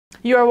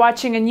You are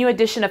watching a new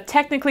edition of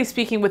Technically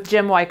Speaking with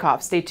Jim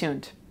Wyckoff. Stay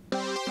tuned.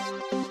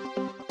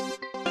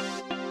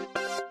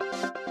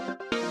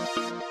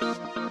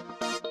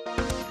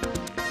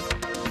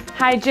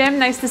 Hi, Jim.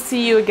 Nice to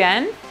see you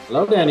again.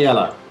 Hello,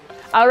 Daniela.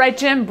 All right,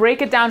 Jim,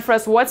 break it down for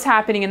us. What's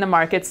happening in the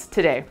markets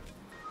today?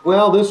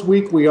 Well, this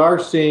week we are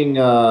seeing,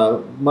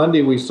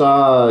 Monday we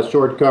saw a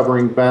short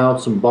covering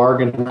bounce, some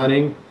bargain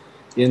hunting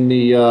in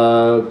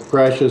the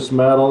precious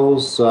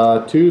metals.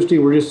 Tuesday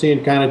we're just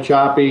seeing kind of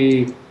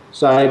choppy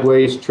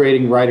sideways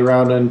trading right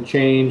around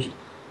unchanged.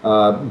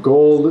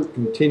 Gold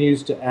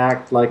continues to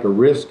act like a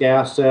risk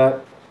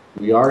asset.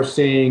 We are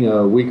seeing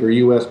a weaker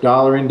U.S.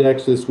 dollar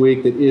index this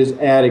week that is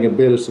adding a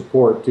bit of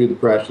support to the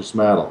precious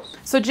metals.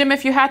 So, Jim,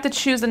 if you had to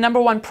choose the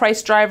number one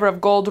price driver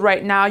of gold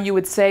right now, you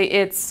would say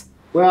it's?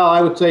 Well,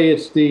 I would say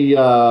it's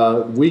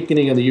the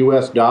weakening of the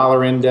U.S.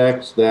 dollar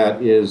index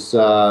that is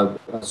a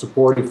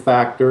supportive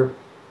factor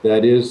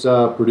that is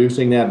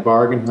producing that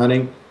bargain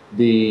hunting.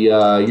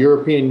 The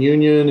European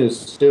Union is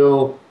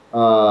still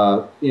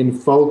in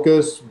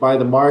focus by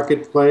the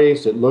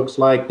marketplace. It looks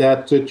like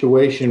that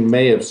situation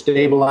may have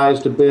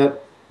stabilized a bit.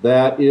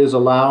 That is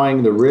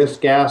allowing the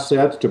risk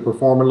assets to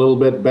perform a little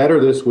bit better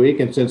this week.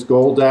 And since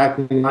gold's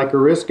acting like a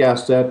risk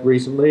asset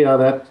recently,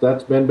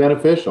 that's been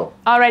beneficial.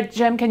 All right,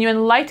 Jim, can you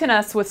enlighten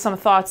us with some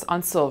thoughts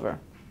on silver?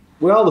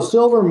 Well, the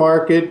silver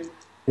market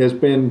has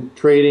been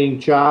trading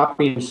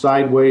choppy and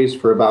sideways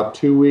for about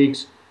 2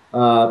 weeks.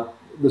 The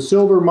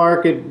silver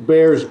market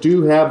bears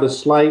do have the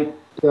slight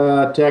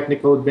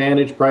technical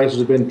advantage. Prices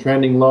have been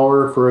trending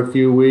lower for a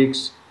few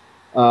weeks.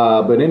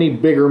 But any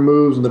bigger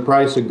moves in the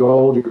price of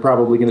gold, you're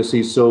probably going to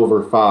see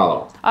silver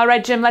follow. All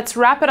right, Jim, let's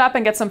wrap it up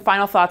and get some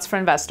final thoughts for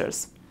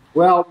investors.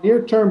 Well,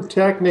 near term,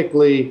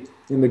 technically,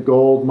 in the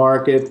gold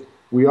market,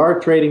 we are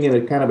trading in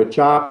a kind of a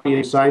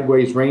choppy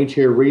sideways range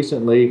here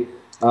recently.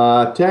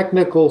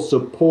 Technical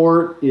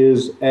support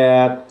is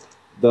at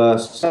the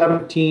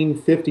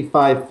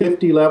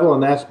 1755.50 level,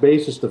 and that's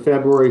basis the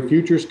February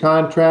futures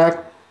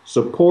contract.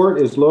 Support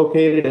is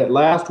located at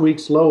last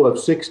week's low of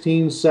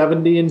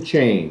 1670 and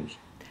change.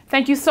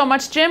 Thank you so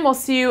much, Jim. We'll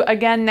see you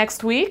again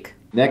next week.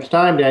 Next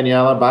time,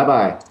 Daniela.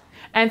 Bye-bye.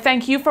 And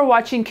thank you for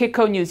watching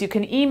Kitco News. You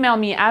can email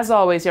me, as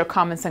always, your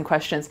comments and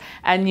questions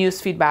at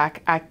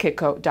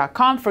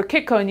newsfeedback@kitco.com. For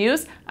Kitco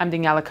News, I'm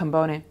Daniela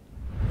Cambone.